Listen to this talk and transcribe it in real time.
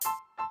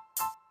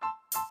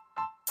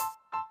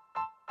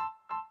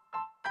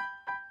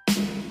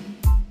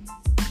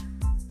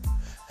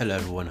Hello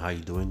everyone, how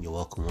you doing? You're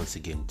welcome once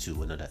again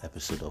to another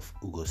episode of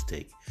Ugo's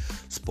Take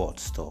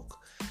Sports Talk.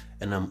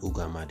 And I'm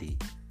Ugo Amadi,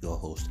 your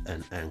host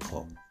and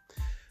anchor.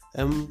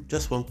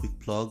 Just one quick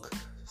plug,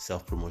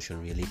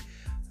 self-promotion really.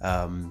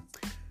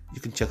 You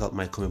can check out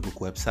my comic book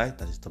website,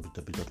 that is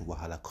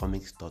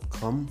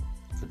www.wahalacomics.com.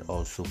 You can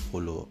also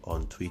follow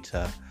on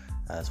Twitter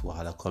as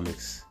Wahala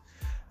Comics,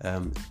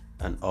 and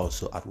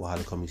also at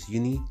Wahala Comics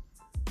Uni.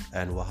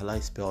 And Wahala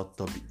is spelled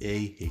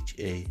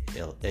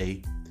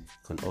Wahala.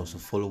 You can also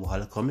follow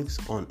Wahala Comics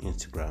on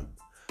Instagram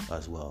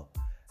as well.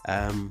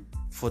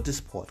 For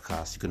this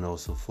podcast, you can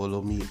also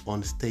follow me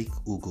on Stake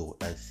Ugo,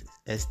 that's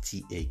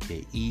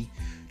STAKEUGO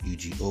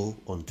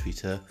on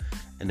Twitter,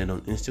 and then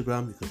on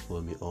Instagram you can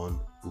follow me on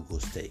Ugo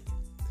Stake.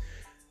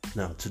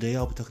 Now, today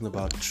I'll be talking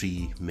about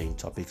three main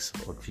topics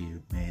or three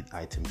main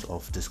items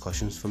of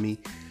discussions for me.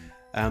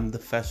 The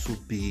first will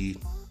be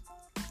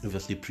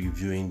obviously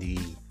reviewing the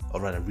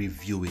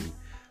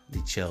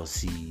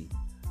Chelsea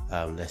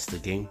Leicester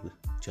game,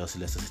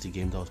 Chelsea-Leicester City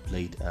game that was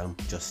played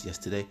just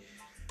yesterday.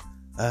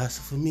 So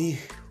for me,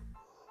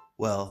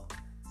 well,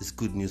 it's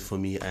good news for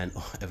me and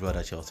every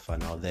other Chelsea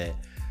fan out there.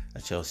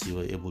 Chelsea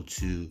were able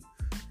to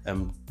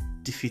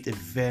defeat a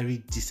very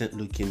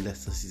decent-looking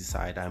Leicester City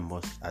side, I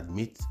must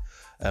admit.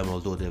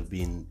 Although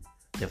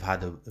they've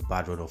had a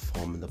bad run of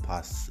form in the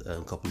past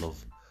couple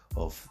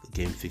of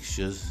game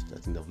fixtures. I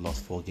think they've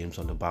lost 4 games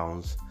on the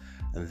bounce,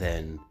 and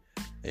then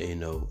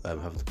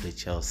having to play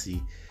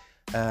Chelsea.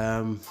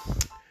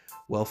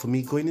 Well, for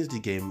me, going into the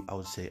game, I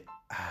would say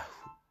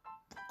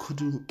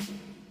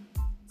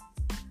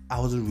I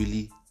wasn't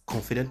really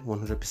confident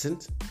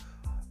 100%,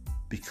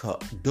 because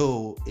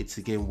though it's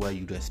a game where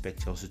you'd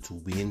expect Chelsea to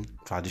win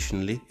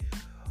traditionally,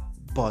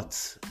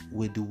 but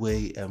with the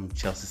way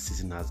Chelsea's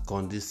season has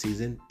gone this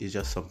season, it's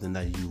just something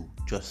that you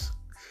just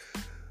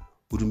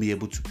wouldn't be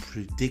able to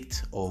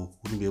predict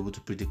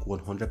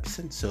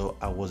 100%. So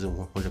I wasn't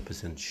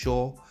 100%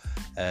 sure.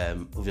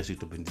 Obviously, it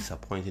would have been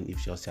disappointing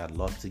if Chelsea had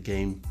lost the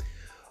game.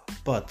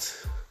 But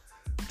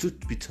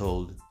truth be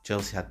told,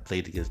 Chelsea had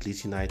played against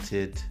Leeds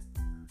United,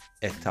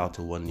 eked out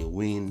a 1-0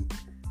 win,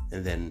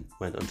 and then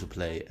went on to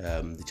play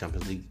the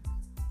Champions League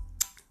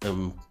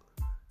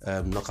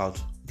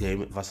knockout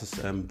game versus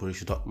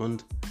Borussia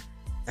Dortmund,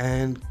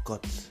 and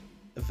got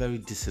a very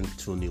decent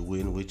 2-0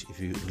 win, which if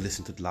you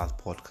listen to the last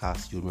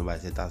podcast, you remember I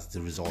said that's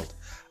the result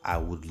I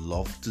would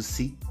love to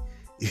see.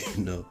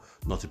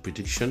 Not a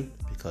prediction,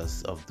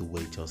 because of the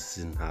way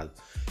Chelsea has,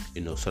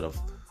 sort of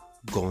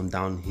gone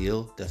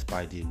downhill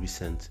despite the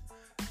recent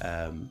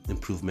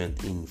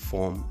improvement in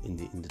form in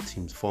the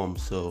team's form.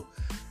 So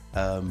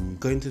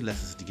going to the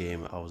Leicester City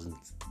game, I wasn't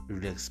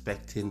really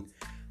expecting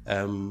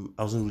a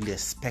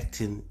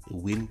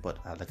win,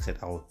 but like I said,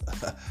 I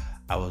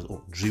was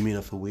dreaming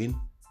of a win.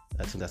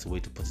 I think that's the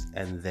way to put it.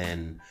 And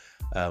then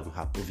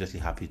obviously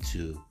happy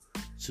to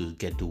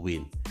get the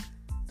win.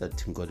 That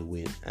team got the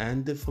win.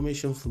 And the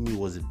formation for me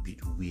was a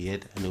bit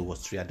weird. I know it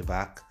was 3 at the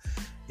back.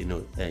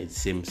 It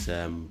seems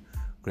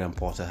Graham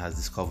Potter has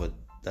discovered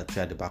that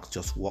 3 at the back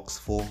just works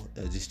for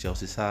this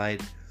Chelsea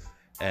side.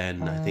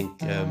 And I think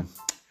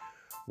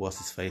what's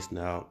his face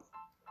now?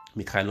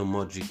 Mikhailo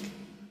Modric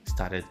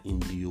started in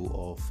lieu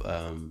of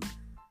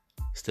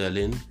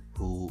Sterling,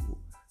 who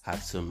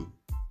had some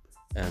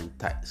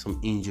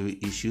injury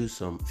issues,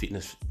 some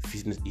fitness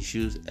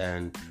issues,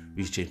 and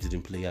Reece James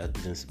didn't play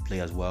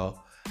as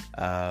well.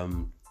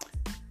 And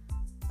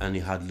he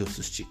had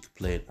Loftus-Cheek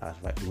playing as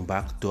right wing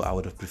back, though I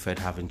would have preferred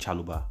having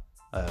Chalobah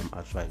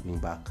as right wing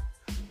back,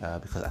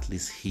 because at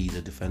least he's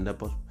a defender.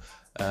 But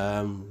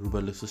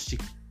Ruben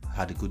Loftus-Cheek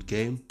had a good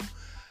game.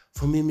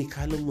 For me,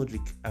 Mikhailo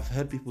Modric, I've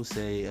heard people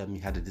say he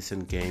had a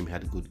decent game, he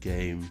had a good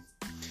game.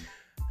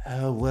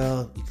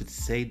 Well, you could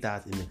say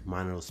that in a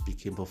manner of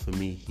speaking, but for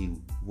me, he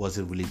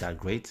wasn't really that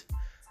great.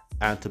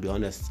 And to be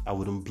honest, I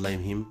wouldn't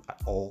blame him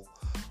at all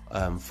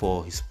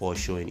for his poor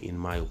showing, in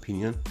my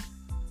opinion.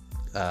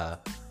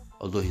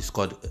 Although he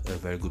scored a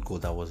very good goal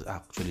that was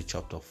actually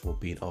chopped off for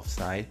being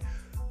offside.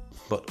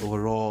 But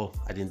overall,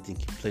 I didn't think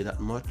he played that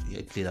much.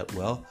 He played that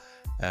well.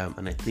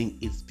 And I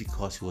think it's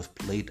because he was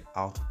played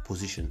out of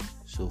position.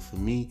 So for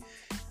me,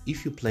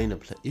 if you're playing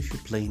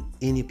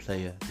any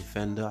player,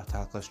 defender,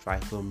 attacker,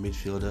 striker,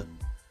 midfielder,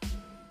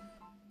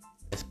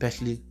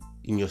 especially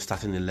in your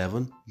starting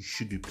 11, you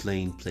should be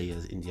playing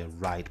players in their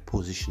right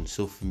position.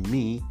 So for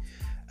me,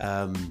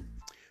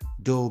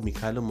 though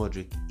Mikhailo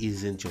Modric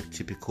isn't your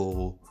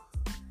typical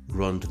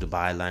run to the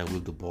byline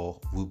with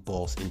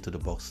balls into the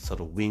box sort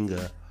of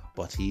winger,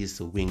 but he is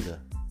a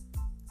winger.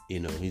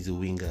 He's a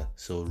winger,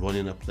 so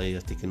running at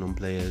players, taking on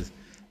players,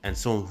 and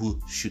someone who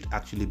should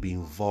actually be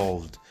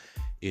involved,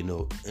 in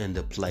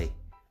the play,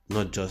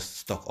 not just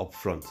stuck up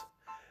front.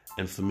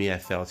 And for me, I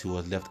felt he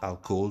was left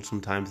out cold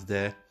sometimes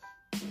there.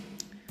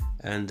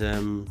 And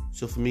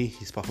so for me,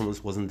 his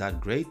performance wasn't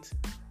that great,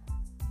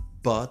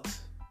 but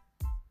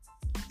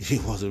he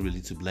wasn't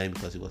really to blame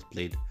because he was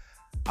played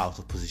out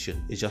of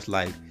position. It's just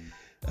like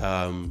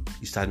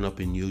you starting up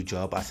a new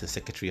job as a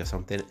secretary or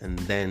something, and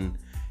then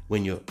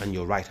when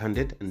you're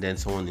right-handed, and then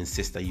someone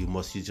insists that you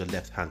must use your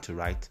left hand to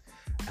write,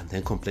 and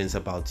then complains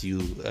about you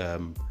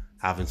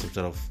having some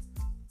sort of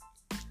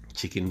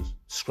chicken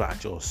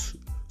scratch or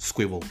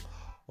squibble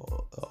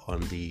on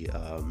the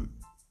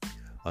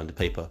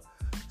paper.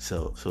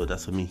 So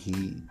that's for me.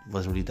 He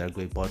wasn't really that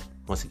great, but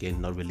once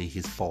again, not really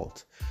his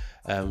fault.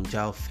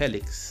 João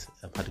Felix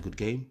had a good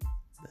game.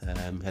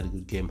 Had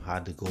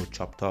the goal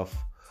chopped off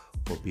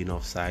for being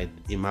offside.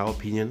 In my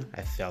opinion,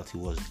 I felt he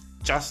was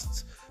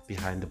just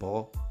behind the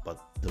ball, but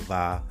the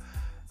VAR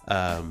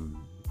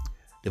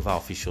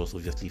officials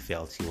obviously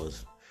felt he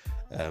was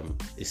a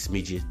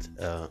smidget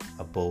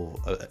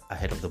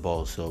ahead of the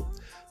ball, so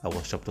I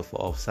was chopped off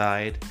for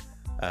offside.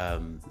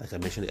 Like I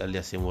mentioned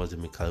earlier, same was the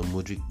Mikhail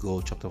Mudryk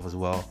goal chopped off as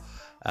well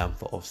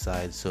for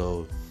offside.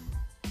 So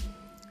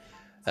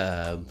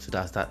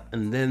that's that.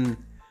 And then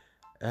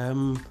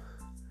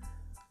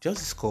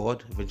Chelsea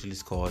eventually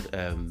scored.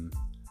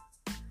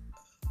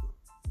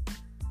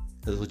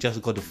 So Chelsea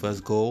got the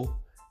first goal,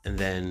 and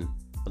then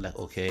like,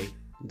 okay,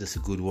 this is a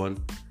good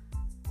one.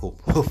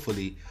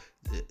 Hopefully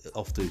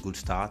off to a good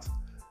start.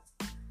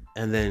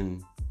 And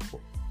then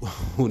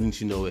wouldn't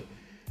you know it,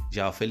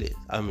 João Felix,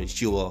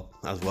 Chilwell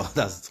as well.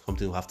 That's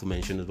something we have to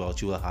mention as well.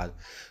 Chilwell had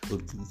a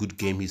good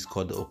game. He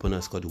scored the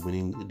opener, scored the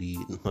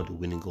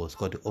winning goal,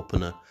 scored the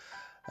opener,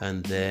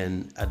 and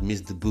then I'd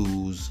missed the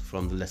boos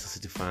from the Leicester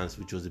City fans,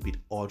 which was a bit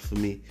odd for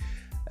me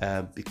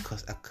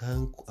because I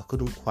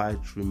couldn't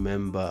quite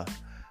remember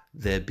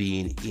there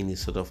being any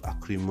sort of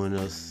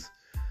acrimonious.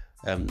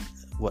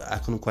 I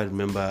couldn't quite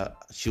remember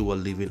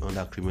Chilwell living under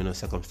acrimonious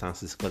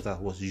circumstances, because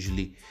that was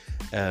usually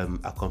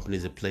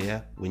accompanies a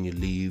player when you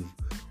leave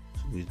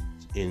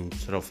in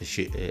sort of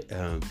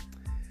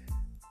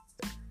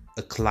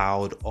a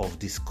cloud of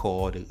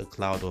discord, a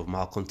cloud of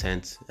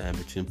malcontent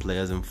between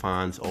players and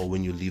fans, or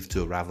when you leave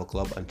to a rival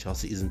club, and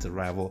Chelsea isn't a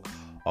rival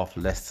of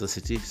Leicester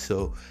City.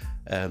 So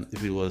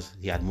if it was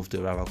he had moved to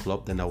a rival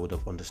club, then I would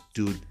have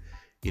understood,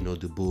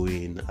 the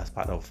booing as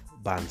part of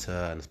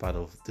banter and as part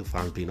of the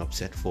fans being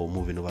upset for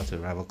moving over to a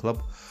rival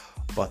club.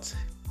 But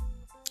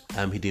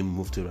he didn't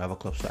move to a rival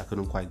club, so I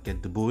couldn't quite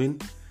get the booing.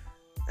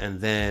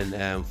 And then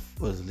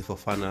Wesley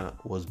Fofana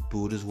was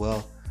booed as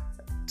well.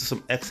 To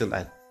some extent,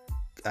 I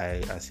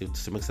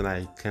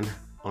can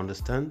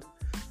understand.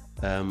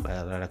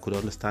 I could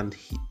understand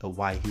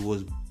why he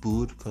was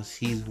booed, because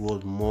he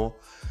was more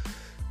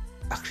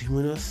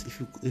acrimonious,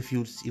 if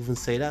you even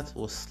say that,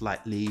 or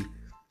slightly.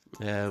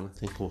 I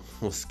think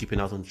was skipping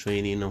out on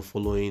training and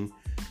following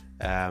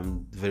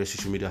various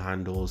social media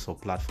handles or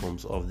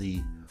platforms of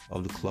the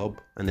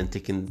club, and then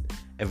taking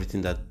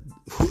everything that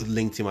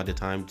linked him at the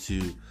time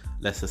to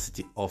Leicester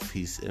City off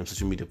his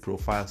social media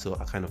profile. So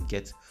I kind of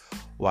get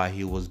why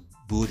he was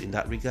booed in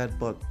that regard,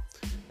 but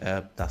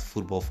that's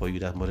football for you,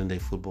 that's modern day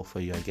football for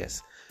you, I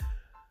guess.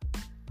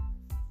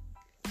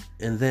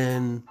 And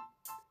then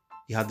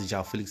you had the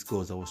João Felix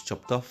goals that was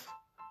chopped off.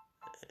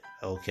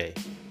 Okay,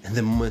 and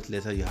then a moment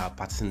later you have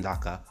Patson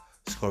Daka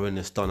scoring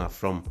a stunner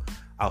from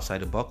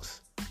outside the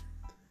box.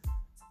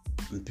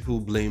 And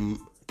people blame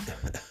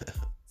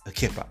a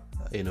keeper,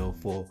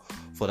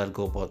 for that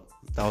goal, but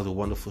that was a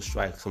wonderful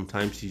strike.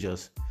 Sometimes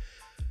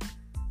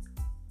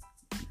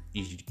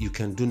you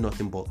can do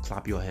nothing but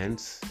clap your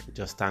hands,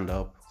 just stand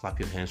up, clap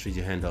your hands, raise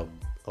your hand up.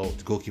 Oh,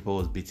 the goalkeeper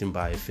was beaten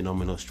by a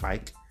phenomenal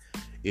strike.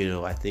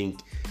 I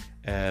think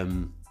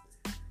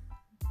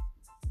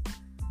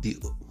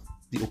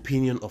the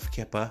opinion of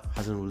Kepa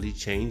hasn't really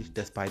changed,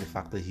 despite the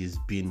fact that he's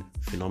been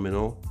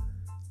phenomenal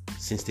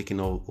since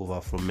taking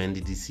over from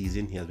Mendy this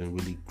season. He has been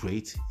really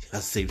great. He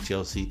has saved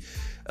Chelsea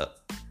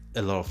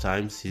a lot of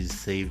times.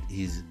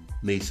 He's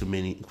made so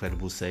many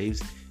incredible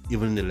saves.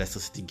 Even in the Leicester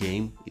City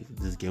game,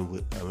 this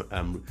game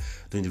I'm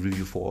doing the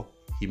review for,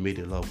 he made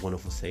a lot of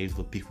wonderful saves,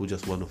 but people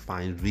just want to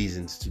find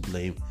reasons to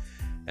blame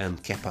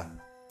Kepa.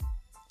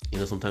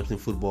 Sometimes in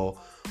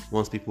football,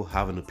 once people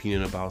have an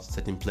opinion about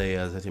certain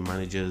players, certain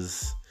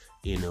managers,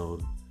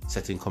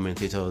 certain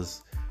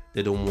commentators,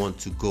 they don't want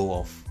to go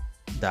off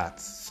that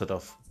sort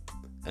of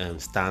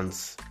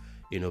stance,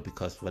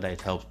 because whether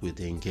it helps with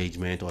the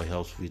engagement or it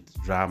helps with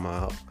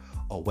drama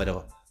or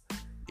whatever,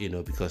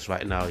 because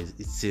right now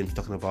it seems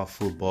talking about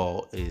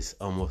football is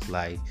almost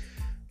like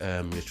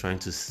you're trying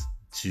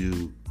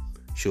to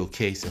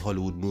showcase a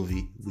Hollywood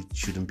movie, which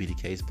shouldn't be the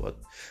case, but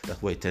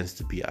that's what it tends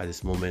to be at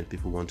this moment.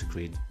 People want to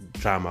create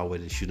drama where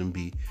there shouldn't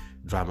be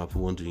drama.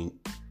 People want to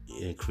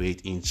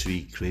create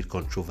intrigue, create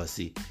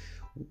controversy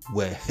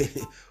where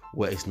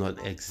it's not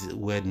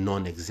where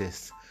none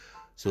exists.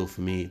 So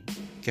for me,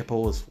 Kepa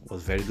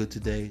was very good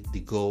today. The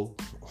goal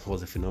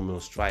was a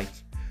phenomenal strike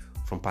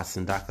from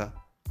Patson Daka.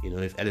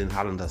 If Erling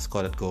Haaland had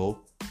scored that goal,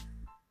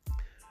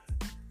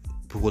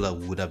 people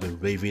would have been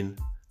raving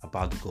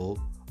about the goal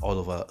all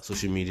over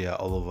social media,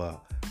 all over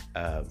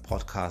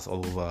podcasts,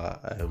 all over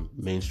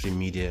mainstream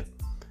media,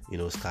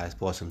 Sky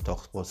Sports and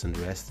Talk Sports and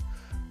the rest.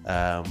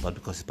 But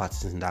because it's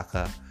Patson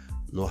Daka,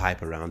 no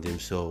hype around him,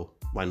 so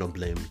why not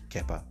blame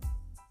Kepa?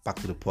 Back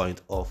to the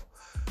point of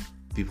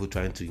people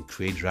trying to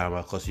create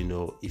drama, because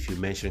if you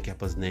mention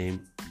Kepa's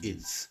name,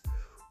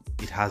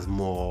 it has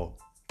more,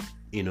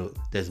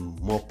 there's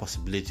more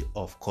possibility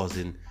of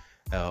causing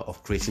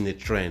of creating a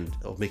trend,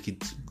 of making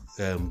it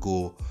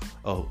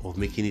of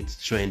making it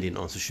trending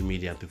on social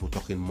media and people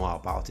talking more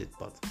about it.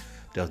 But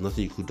there was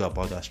nothing you could do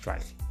about that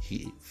strike.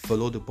 He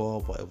followed the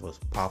ball, but it was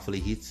powerfully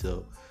hit.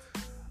 So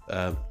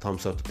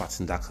thumbs up to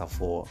Patson Daka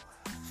for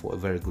a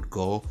very good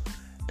goal.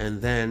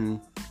 And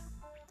then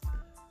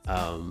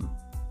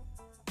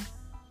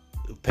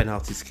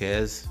penalty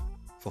scares.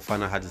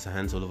 Fofana had his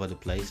hands all over the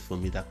place. For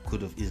me, that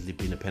could have easily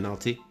been a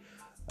penalty,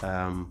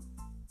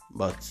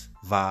 but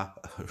VAR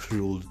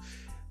ruled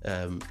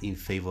in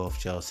favor of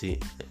Chelsea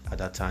at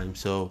that time.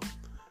 So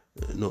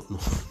no,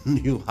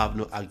 you have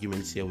no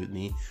arguments here with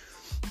me.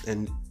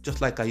 And just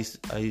like I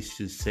used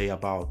to say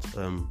about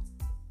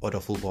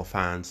other football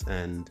fans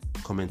and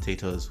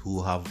commentators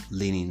who have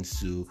leanings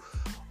to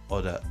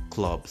other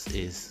clubs,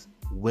 is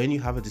when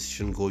you have a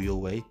decision go your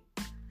way,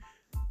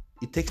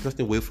 it takes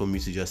nothing away from you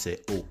to just say,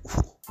 oh,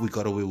 we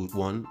got away with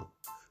one,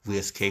 we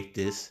escaped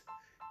this,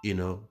 we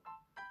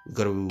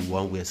got away with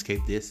one, we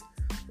escaped this,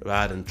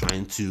 rather than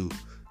trying to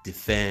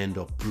defend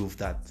or prove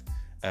that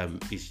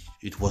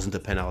it wasn't a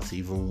penalty,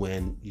 even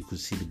when you could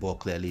see the ball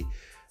clearly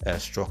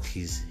struck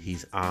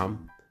his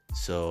arm.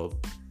 So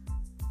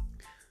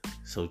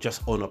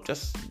just own up,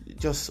 just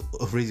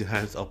raise your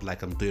hands up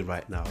like I'm doing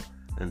right now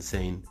and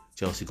saying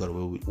Chelsea got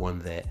away with one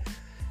there.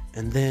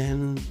 And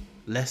then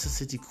Leicester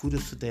City,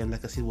 kudos to them.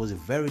 Like I said, it was a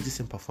very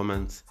decent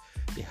performance.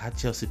 They had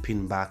Chelsea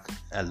pinned back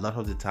a lot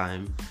of the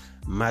time.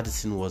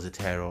 Maddison was a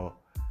terror.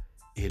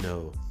 They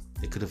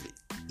could have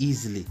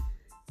easily,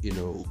 they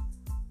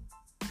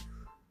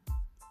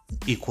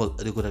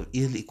could have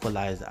easily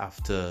equalized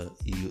after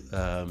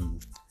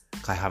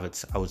Kai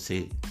Havertz, I would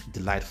say,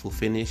 delightful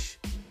finish,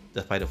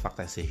 despite the fact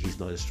I say he's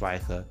not a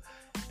striker,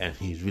 and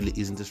he really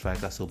isn't a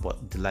striker. So,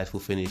 but delightful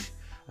finish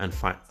and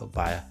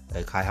by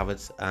Kai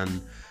Havertz,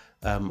 and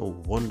a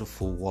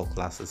wonderful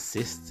world-class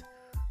assist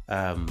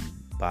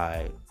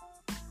by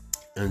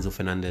Enzo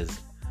Fernandez.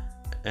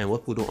 And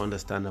what we don't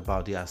understand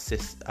about the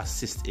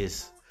assist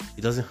is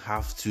it doesn't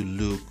have to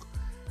look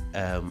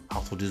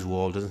out of this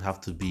world. It doesn't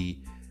have to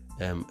be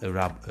a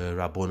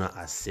Rabona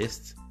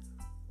assist,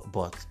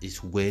 but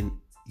it's when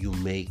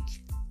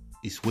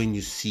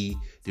you see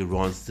the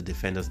runs the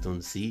defenders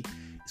don't see.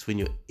 It's when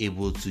you're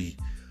able to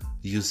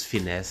use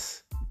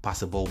finesse, pass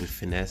the ball with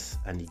finesse,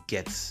 and it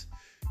gets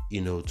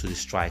to the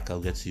striker,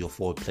 gets to your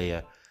forward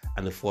player,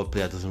 and the forward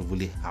player doesn't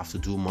really have to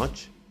do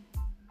much,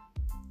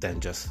 then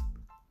just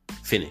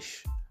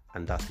finish.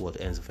 And that's what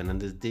Enzo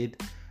Fernandez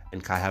did,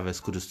 and Kai Havertz,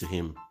 kudos to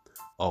him,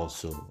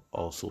 also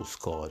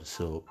scored.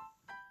 So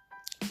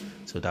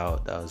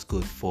that was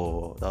good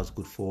for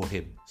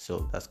him.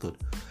 So that's good.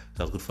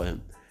 That was good for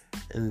him.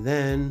 And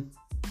then,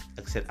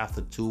 like I said,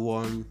 after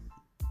 2-1,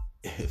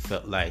 it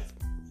felt like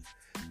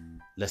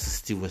Leicester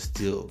City was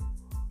still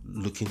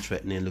looking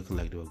threatening, looking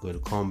like they were going to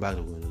come back,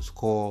 they were going to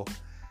score.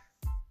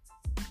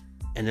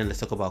 And then let's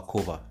talk about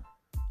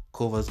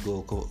Kovac's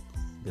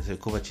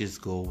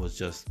goal was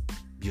just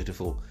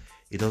beautiful.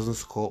 He doesn't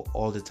score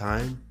all the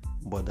time,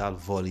 but that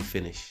volley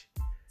finish,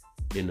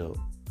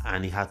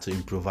 and he had to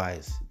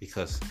improvise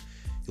because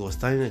he was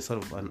standing in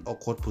sort of an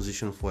awkward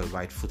position for a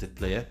right-footed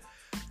player.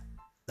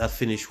 That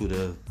finish would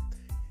have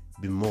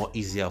been more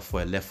easier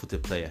for a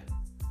left-footed player,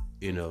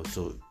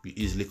 so you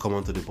easily come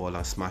onto the ball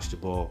and smash the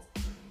ball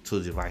to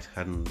the right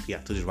hand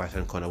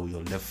corner with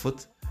your left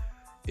foot,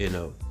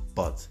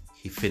 but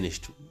he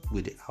finished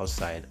with the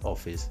outside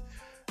of his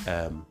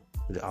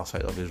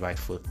right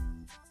foot.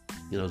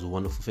 It was a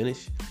wonderful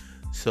finish.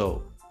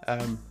 So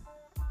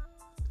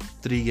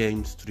 3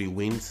 games, 3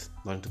 wins,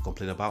 nothing to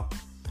complain about.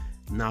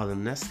 Now the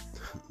next,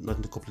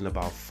 nothing to complain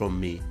about from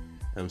me.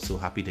 I'm so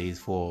happy days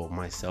for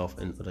myself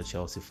and other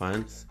Chelsea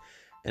fans.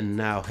 And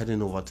now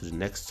heading over to the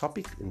next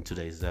topic in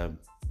today's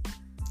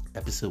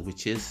episode,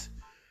 which is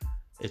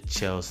a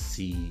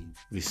Chelsea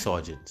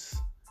resurgence.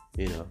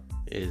 We're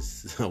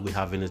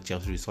having a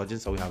Chelsea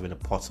resurgence, or we're having a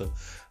Potter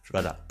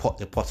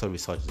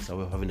resurgence. Are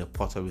we having a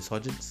Potter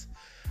resurgence?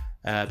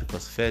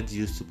 Because fair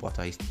dues to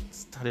Potter, he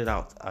started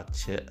out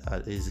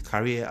his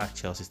career at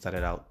Chelsea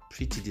started out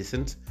pretty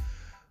decent,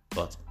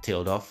 but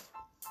tailed off.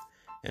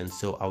 And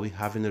so, are we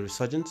having a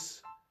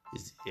resurgence?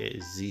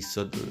 Is he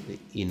suddenly,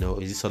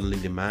 is he suddenly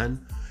the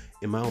man?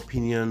 In my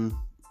opinion,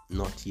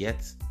 not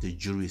yet. The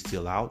jury is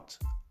still out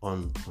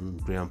on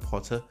Graham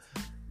Potter,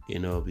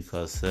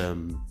 because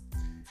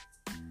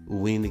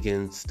win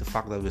against the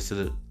fact that we're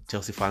still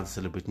Chelsea fans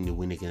celebrating the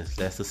win against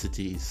Leicester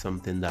City is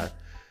something that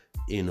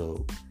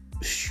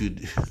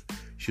should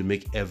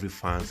make every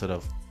fan sort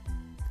of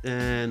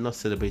not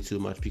celebrate too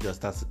much, because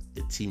that's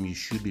a team you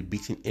should be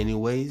beating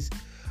anyways.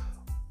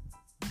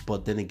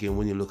 But then again,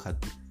 when you look at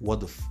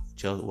what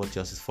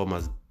Chelsea's form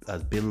has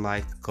been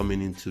like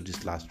coming into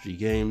these last 3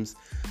 games,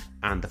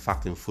 and the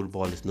fact in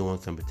football is no one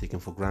can be taken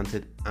for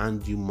granted,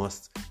 and you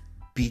must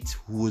beat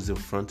who is in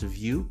front of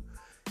you,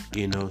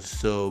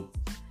 so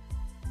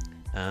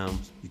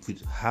you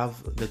could have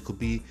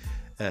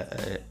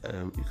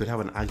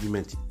an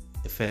argument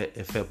a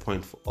fair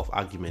point of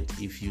argument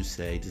if you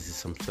say this is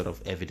some sort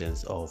of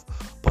evidence of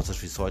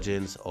Potter's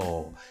resurgence,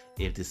 or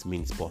if this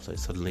means Potter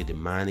is suddenly the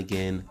man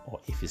again, or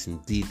if it's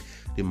indeed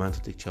the man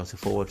to take Chelsea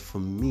forward. For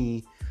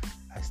me,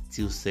 I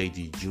still say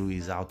the jury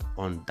is out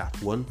on that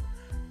one.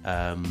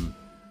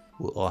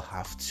 We'll all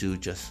have to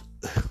just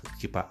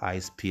keep our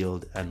eyes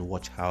peeled and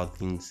watch how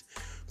things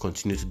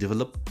continue to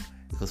develop,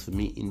 because for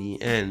me, in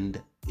the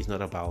end, it's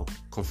not about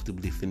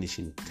comfortably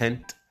finishing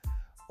 10th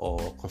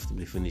or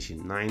comfortably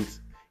finishing 9th,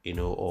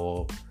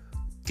 or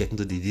getting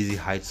to the dizzy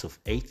heights of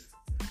 8th.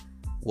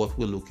 What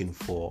we're looking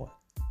for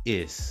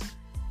is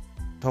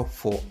top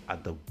 4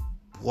 at the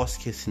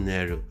worst case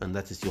scenario, and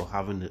that is you're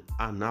having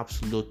an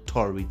absolute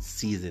torrid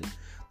season.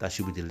 That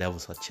should be the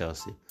levels at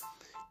Chelsea.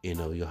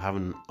 You're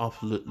having an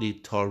absolutely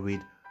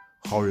torrid,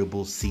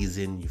 horrible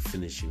season. You're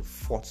finishing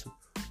fourth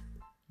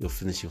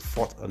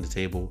on the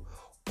table,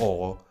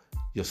 or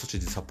you're such a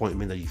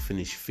disappointment that you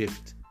finish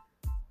 5th.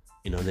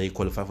 Then you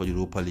qualify for the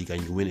Europa League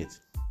and you win it.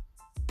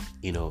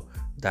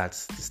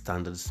 That's the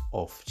standards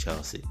of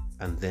Chelsea,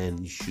 and then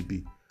you should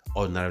be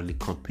ordinarily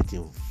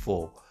competing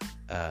for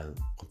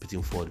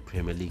the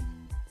Premier League.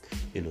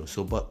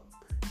 But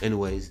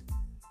anyways,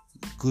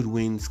 good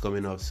wins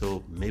coming up.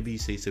 So maybe you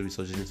say it's a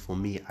resurgence. For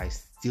me, I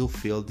still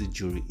feel the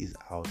jury is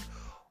out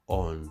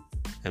on.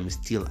 I'm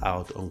still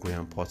out on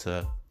Graham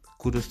Potter.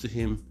 Kudos to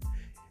him.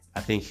 I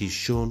think he's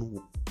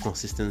shown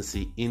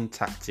consistency in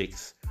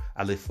tactics,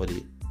 at least for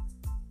the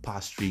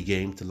last 3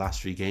 games.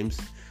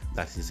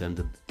 That is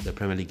the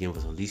Premier League game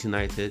versus Leeds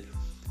United,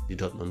 the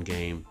Dortmund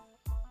game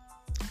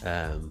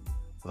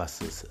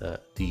versus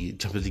the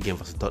Champions League game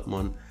versus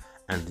Dortmund,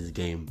 and this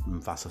game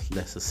versus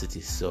Leicester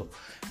City. So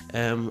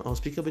I'll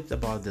speak a bit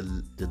about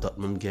the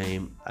Dortmund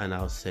game, and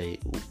I'll say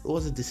it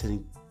was a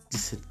decent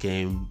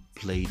game,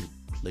 played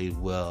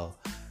well.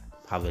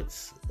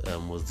 Havertz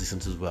was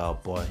decent as well,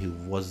 but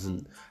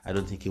I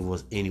don't think he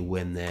was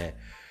anywhere near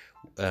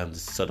the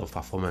sort of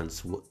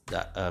performance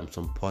that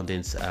some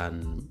pundits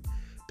and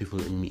people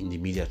in the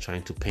media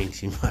trying to paint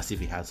him as if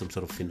he had some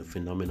sort of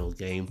phenomenal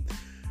game.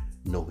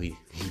 No, he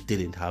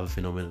didn't have a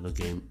phenomenal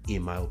game,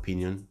 in my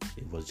opinion.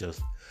 It was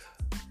just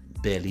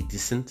barely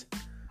decent.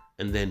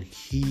 And then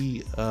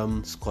he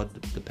scored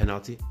the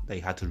penalty that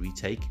he had to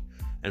retake.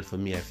 And for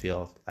me, I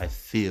feel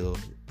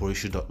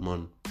Borussia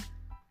Dortmund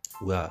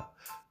were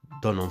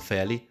done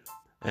unfairly.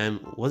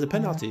 Was a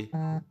penalty,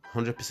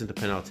 100% a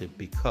penalty,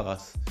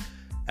 because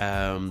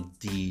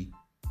the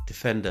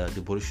defender,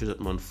 the Borussia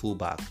Dortmund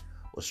fullback,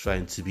 was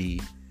trying to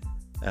be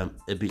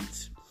a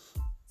bit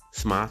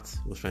smart,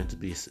 was trying to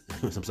be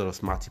some sort of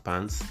smarty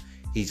pants.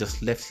 He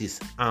just left his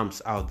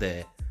arms out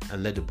there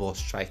and let the ball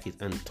strike it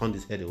and turned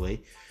his head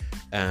away.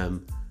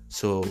 The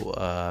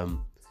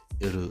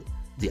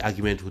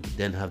argument would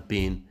then have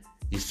been,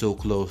 he's so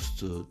close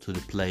to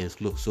the players,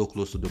 so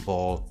close to the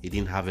ball, he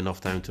didn't have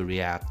enough time to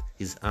react.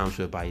 His arms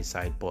were by his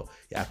side, but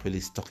he actually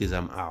stuck his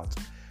arm out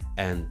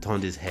and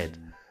turned his head,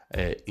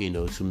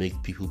 to make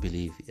people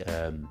believe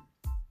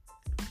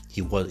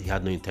he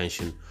had no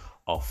intention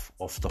of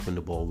stopping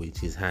the ball with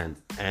his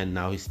hand. And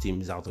now his team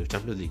is out of the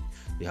Champions League.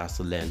 He has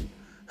to learn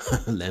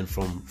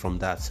from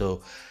that.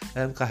 So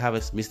Kai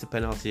Havertz missed the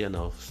penalty, and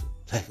I was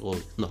like,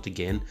 oh, not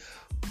again.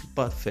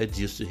 But fair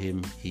dues to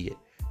him, he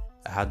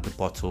had the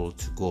bottle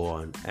to go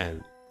on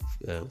and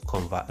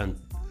convert at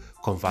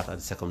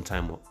the second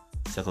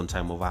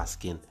time of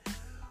asking.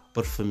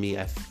 But for me,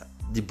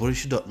 the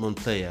Borussia Dortmund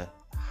player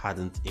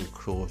hadn't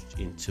encroached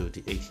into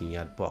the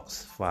 18-yard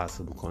box, as far as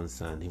I'm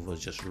concerned. He was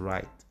just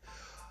right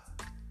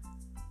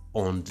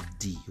on the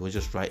D. He was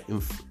just right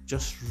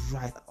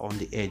on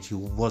the edge.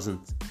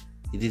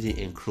 He didn't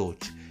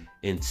encroach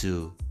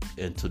into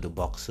the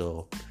box.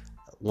 So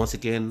once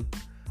again,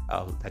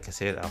 like I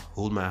said, I'll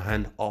hold my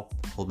hands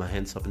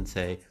up and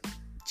say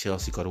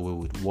Chelsea got away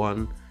with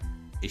 1.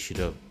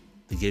 The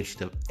game should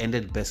have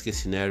ended best case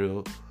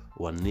scenario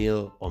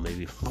 1-0, or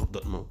maybe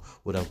Dortmund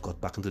would have got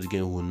back into the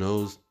game. Who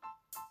knows?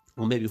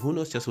 Or maybe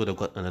Chelsea would have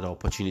got another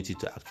opportunity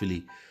to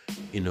actually,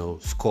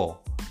 score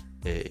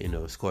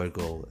a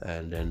goal,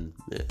 and then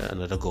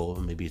another goal,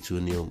 maybe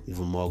 2-0,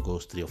 even more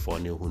goals, 3 or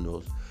 4-0, who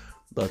knows?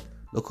 But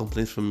no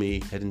complaints from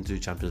me heading to the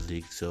Champions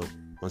League. So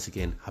once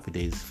again, happy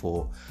days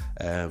for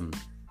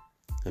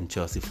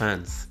Chelsea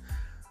fans.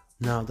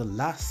 Now, the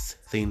last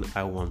thing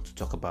I want to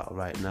talk about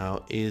right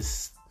now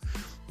is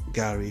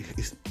Gary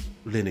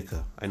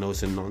Lineker. I know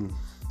it's a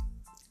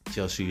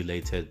non-Chelsea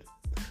related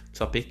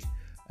topic,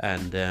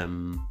 and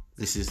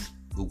this is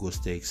Google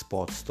Stake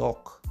Sports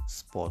Talk,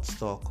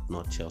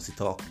 not Chelsea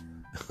Talk.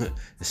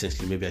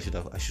 Essentially, maybe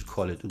I should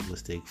call it Google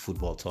Stake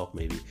Football Talk,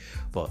 maybe,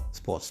 but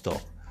Sports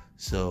Talk.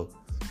 So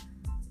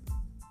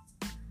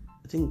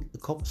I think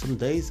some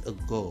days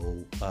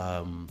ago,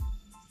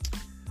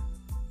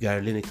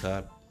 Gary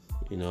Lineker,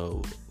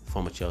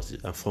 former Chelsea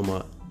and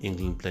former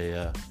England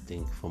player, I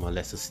think former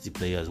Leicester City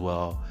player as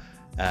well,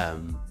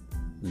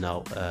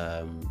 now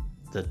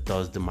that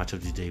does the Match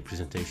of the Day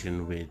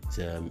presentation with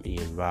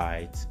Ian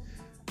Wright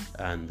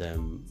and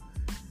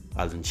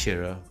Alan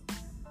Shearer.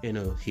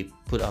 He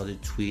put out a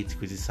tweet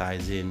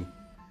criticizing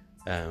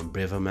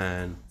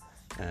Braverman,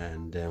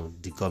 and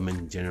the government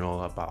in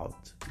general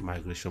about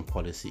migration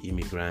policy,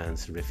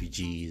 immigrants,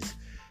 refugees,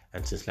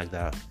 and things like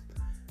that.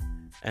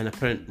 And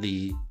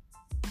apparently,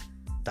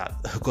 that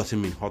got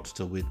him in hot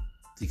water with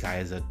the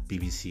guys at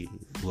BBC,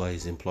 who are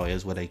his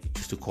employers, whether he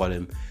used to call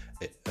him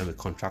a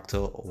contractor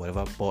or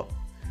whatever, but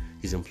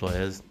his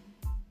employers.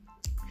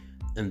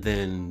 And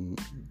then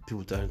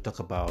people don't talk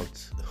about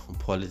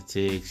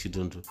politics, you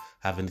don't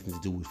have anything to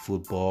do with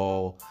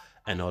football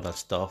and all that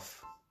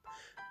stuff.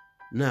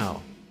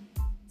 Now,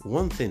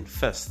 one thing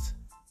first,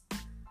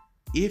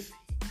 if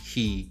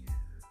he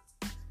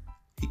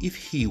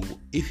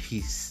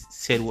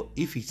said what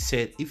he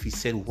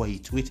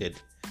tweeted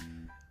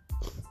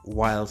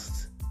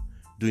whilst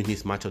doing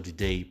his match of the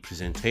day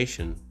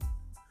presentation,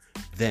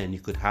 then you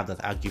could have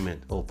that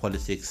argument, oh,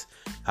 politics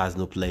has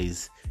no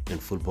place in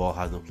football,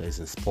 has no place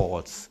in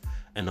sports,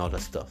 and all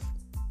that stuff.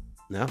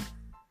 Now,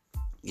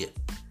 yeah,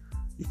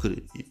 you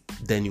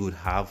would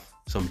have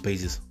some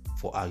basis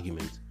for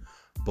argument.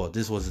 But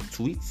this was a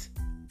tweet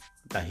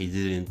that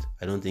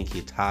I don't think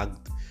he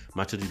tagged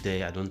Match of the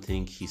Day. I don't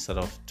think he sort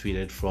of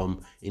tweeted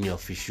from any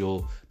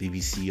official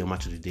BBC or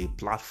Match of the Day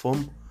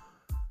platform.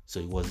 So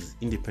it was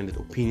independent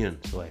opinion.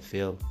 So I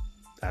feel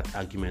that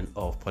argument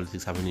of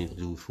politics having anything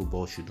to do with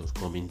football should not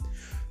come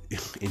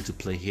into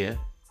play here.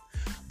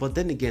 But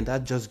then again,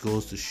 that just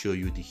goes to show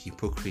you the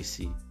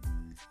hypocrisy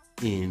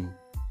in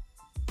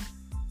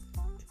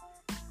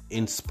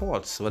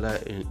sports, whether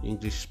in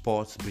English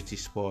sports,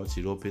 British sports,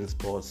 European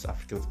sports,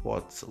 African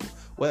sports,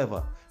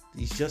 whatever.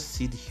 You just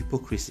see the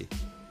hypocrisy,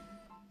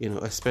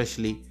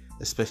 especially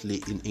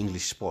in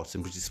English sports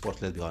and British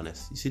sports. Let's be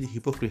honest, you see the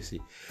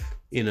hypocrisy.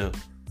 You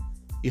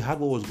had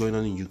what was going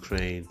on in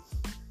Ukraine,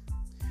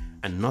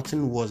 and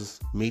nothing was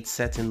made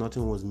certain,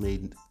 nothing was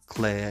made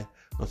clear,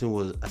 nothing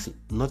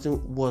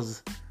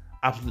was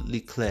absolutely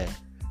clear.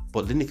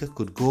 But Lineker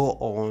could go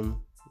on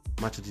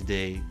Match of the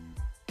Day,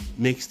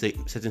 make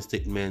certain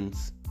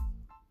statements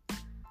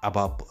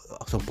about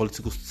some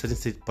political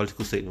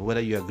statement.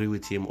 Whether you agree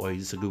with him or you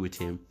disagree with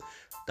him,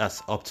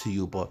 that's up to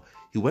you. But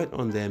he went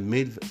on there,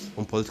 made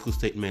some political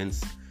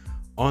statements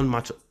on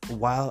match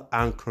while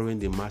anchoring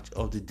the Match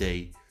of the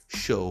Day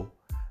show,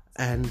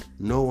 and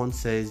no one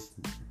says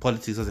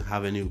politics doesn't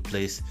have any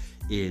place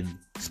in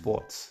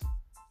sports.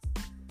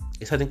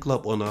 A certain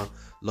club owner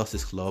lost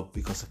his club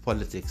because of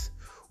politics,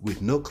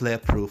 with no clear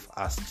proof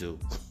as to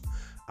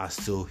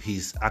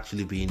he's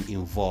actually being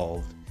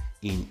involved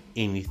in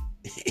any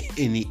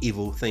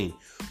evil thing,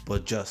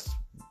 but just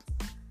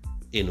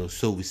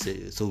so we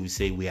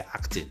say we are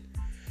acting,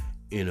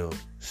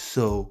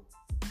 so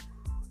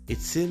it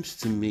seems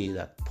to me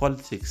that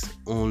politics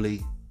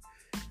only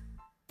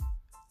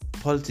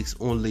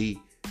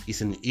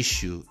is an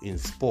issue in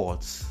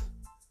sports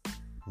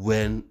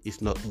when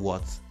it's not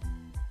what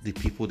the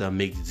people that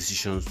make the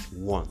decisions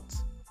want.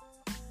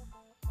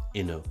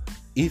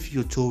 If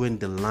you're towing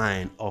the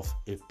line of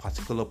a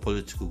particular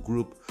political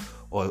group,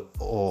 or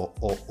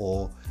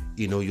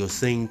you're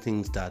saying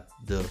things that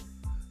the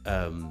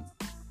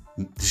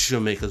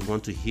decision makers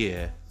want to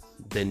hear,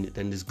 then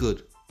it's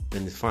good,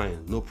 then it's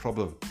fine, no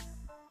problem.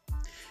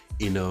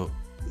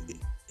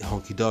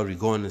 Honky dory,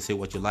 go on and say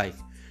what you like.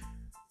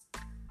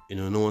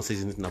 No one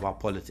says anything about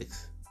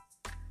politics.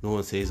 No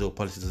one says,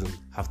 politics doesn't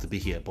have to be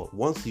here. But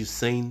once you're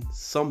saying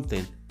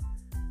something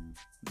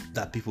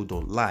that people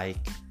don't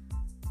like,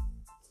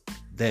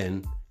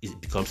 then it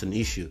becomes an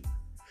issue.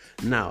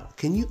 Now,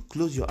 can you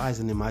close your eyes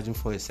and imagine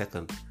for a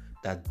second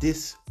that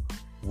this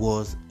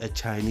was a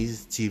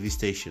Chinese TV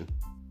station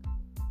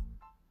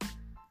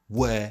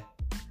where,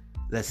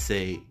 let's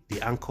say,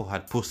 the anchor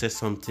had posted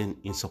something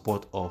in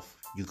support of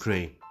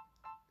Ukraine,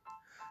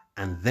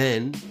 and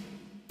then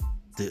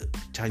the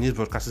Chinese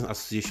Broadcasting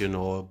Association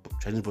or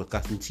Chinese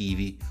Broadcasting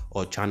TV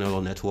or channel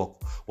or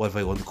network, whatever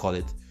you want to call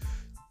it,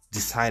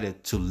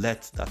 decided to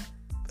let that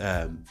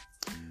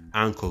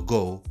anchor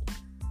go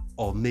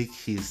or make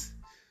his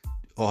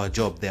or her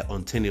job there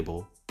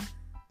untenable.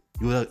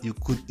 You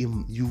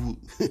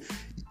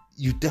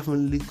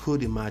definitely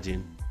could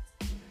imagine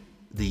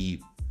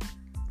the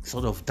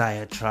sort of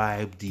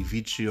diatribe, the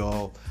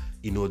vitriol,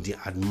 the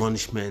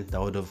admonishment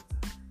that would have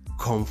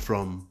come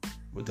from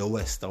the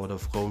West, that would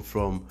have come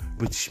from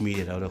British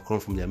media, that would have come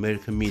from the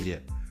American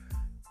media.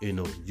 You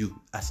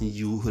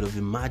would have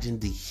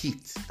imagined the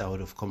heat that would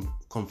have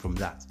come from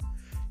that.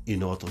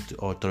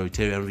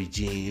 Authoritarian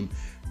regime,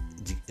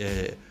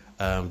 this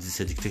is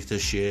a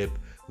dictatorship.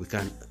 We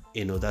can,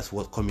 that's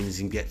what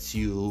communism gets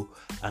you,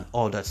 and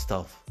all that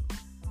stuff.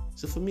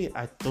 So for me,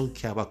 I don't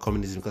care about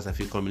communism because I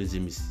feel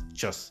communism is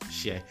just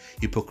sheer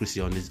hypocrisy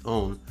on its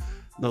own,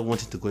 not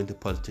wanting to go into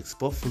politics.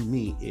 But for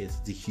me, it's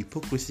the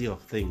hypocrisy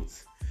of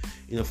things.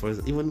 For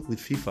example, even with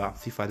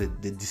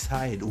FIFA, they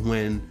decide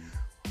when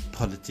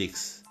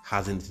politics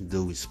has anything to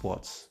do with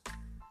sports.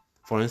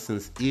 For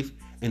instance, if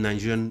a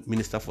Nigerian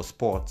minister for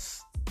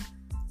sports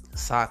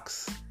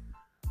sacks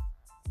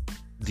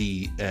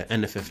the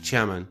NFF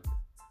chairman,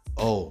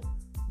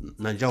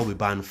 Nigeria will be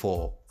banned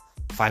for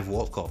 5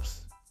 World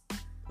Cups.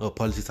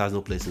 Politics has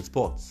no place in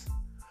sports.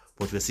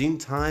 But we're seeing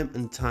time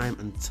and time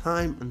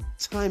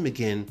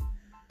again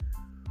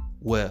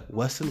where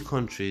Western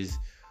countries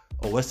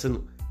or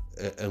Western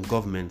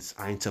governments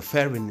are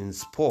interfering in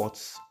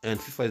sports, and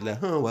FIFA is like,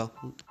 well,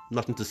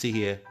 nothing to see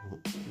here.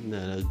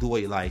 No, do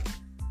what you like.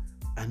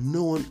 And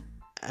no one.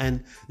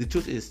 And the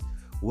truth is,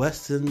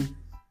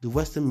 the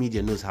Western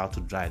media knows how to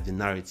drive the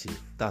narrative.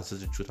 That's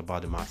just the truth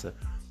about the matter.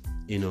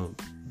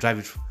 Drive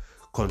it,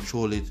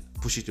 control it,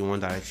 push it in one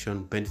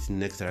direction, bend it in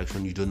the next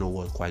direction. You don't know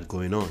what's quite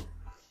going on.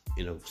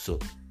 So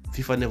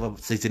FIFA never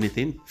says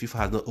anything.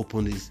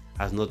 FIFA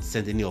has not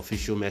sent any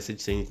official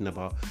message saying anything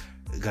about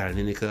Gary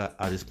Lineker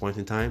at this point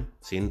in time,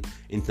 saying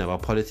anything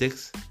about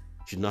politics.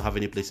 Should not have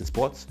any place in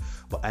sports.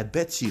 But I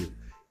bet you,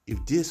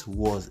 if this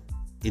was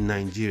in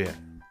Nigeria,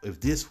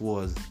 if this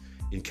was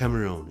in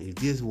Cameroon, if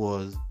this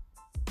was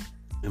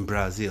in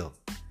Brazil,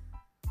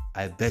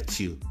 I bet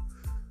you,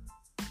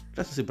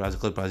 let's just say Brazil,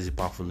 because Brazil is a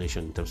powerful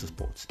nation in terms of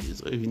sports.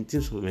 In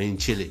terms of in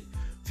Chile,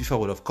 FIFA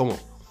would have come up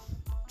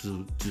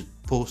to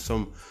post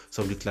some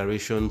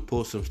declaration,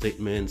 post some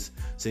statements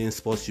saying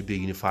sports should be a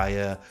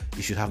unifier.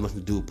 It should have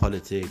nothing to do with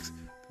politics.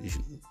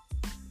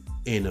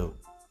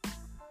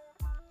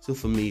 So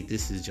for me,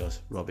 this is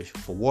just rubbish.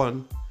 For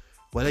one,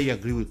 whether you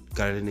agree with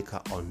Gary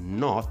Lineker or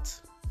not,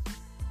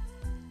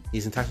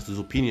 he's entitled to his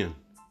opinion.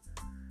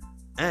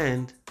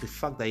 And the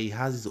fact that he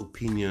has his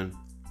opinion,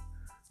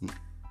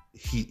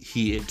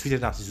 he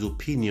tweeted out his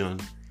opinion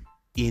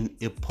in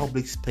a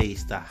public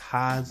space that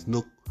has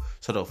no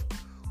sort of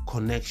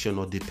connection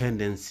or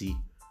dependency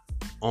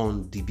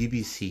on the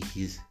BBC,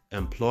 his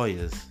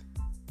employers.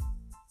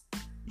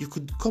 You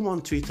could come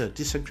on Twitter,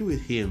 disagree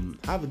with him,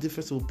 have a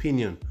different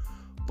opinion,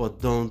 but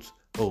don't,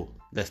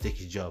 let's take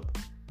his job,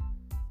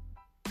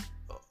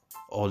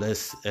 or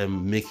let's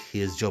make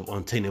his job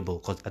untenable,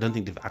 because I don't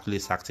think they've actually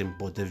sacked him,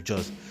 but they've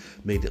just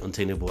made it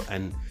untenable.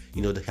 And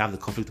they have the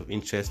conflict of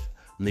interest.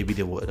 Maybe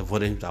they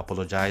wanted him to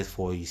apologize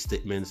for his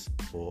statements,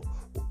 for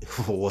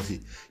what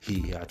he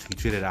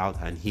tweeted out,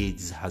 and he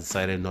has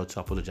decided not to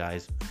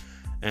apologize.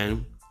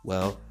 And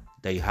well,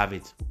 there you have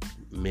it.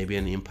 Maybe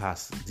an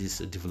impasse, this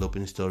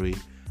developing story.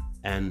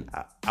 And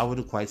I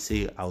wouldn't quite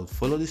say I would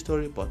follow the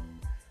story, but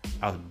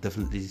I'll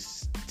definitely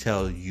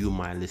tell you,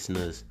 my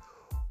listeners,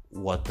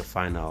 what the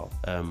final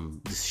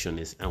decision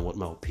is and what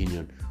my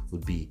opinion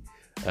would be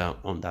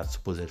on that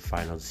supposed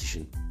final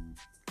decision.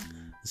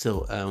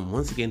 So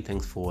once again,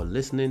 thanks for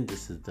listening.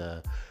 This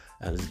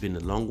has been a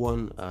long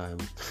one,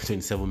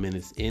 27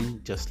 minutes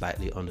in, just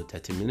slightly under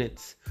 30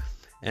 minutes.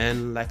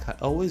 And like I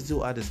always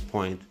do at this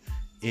point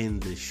in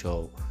the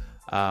show,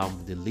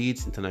 the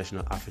Leeds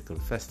International African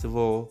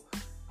Festival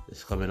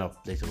is coming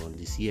up later on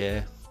this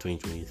year,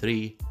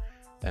 2023.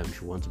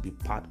 If you want to be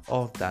part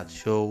of that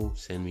show,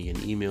 send me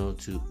an email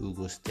to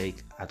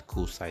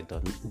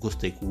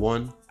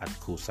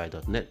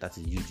ugostake1@coolsite.net. That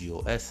is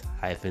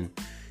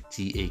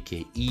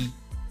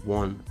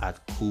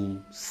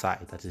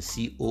UGOS-TAKE1@coolsite. That is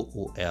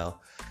COOLSITE.NET.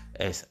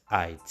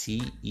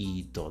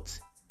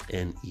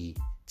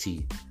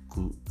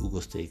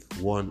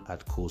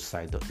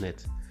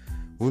 ugostake1@coolsite.net.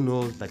 Who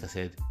knows? Like I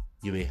said,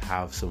 you may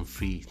have some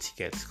free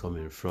tickets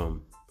coming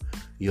from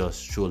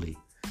yours truly.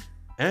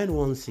 And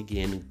once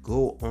again,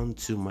 go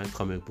onto my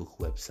comic book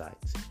website,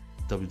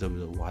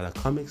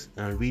 www.walacomics,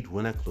 and read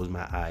When I Close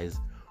My Eyes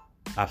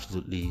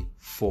absolutely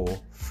for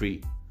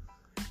free.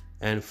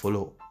 And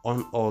follow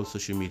on all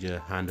social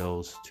media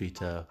handles,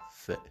 Twitter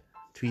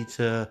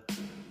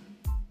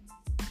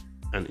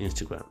and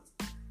Instagram.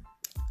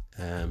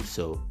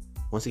 So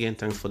once again,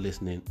 thanks for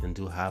listening, and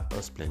do have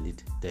a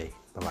splendid day.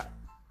 Bye-bye.